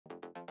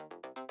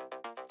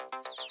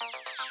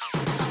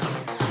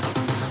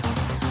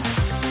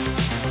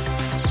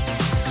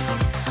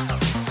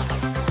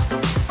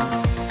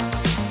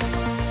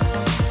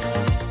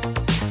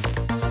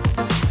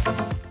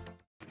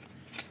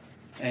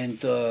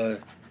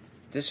And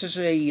this is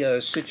a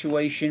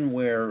situation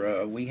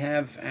where we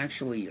have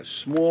actually a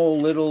small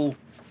little,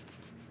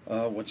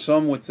 what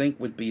some would think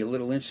would be a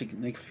little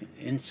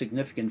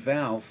insignificant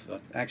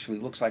valve. Actually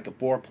looks like a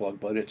bore plug,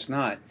 but it's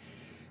not.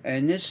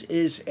 And this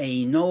is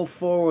a no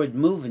forward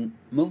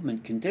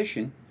movement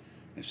condition.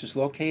 This is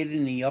located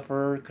in the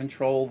upper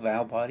control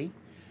valve body.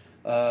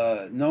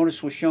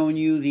 Notice we're showing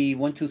you the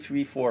 1, 2,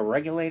 3, 4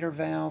 regulator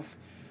valve.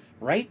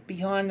 Right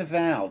behind the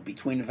valve,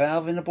 between the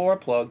valve and the bore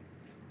plug,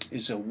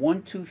 is a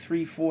 1, 2,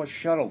 3, 4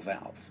 shuttle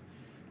valve.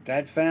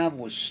 That valve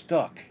was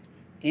stuck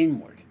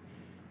inward.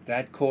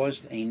 That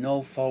caused a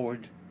no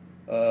forward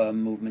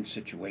movement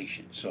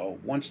situation. So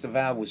once the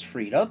valve was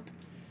freed up,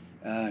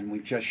 and we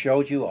just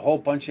showed you a whole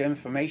bunch of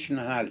information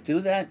on how to do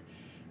that,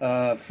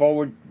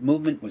 forward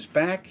movement was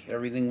back,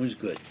 everything was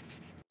good.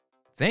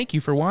 Thank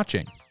you for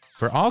watching.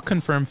 For all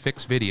confirmed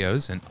fix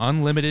videos and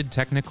unlimited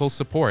technical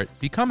support,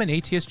 become an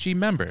ATSG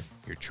member,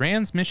 your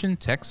transmission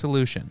tech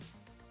solution.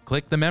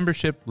 Click the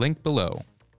membership link below.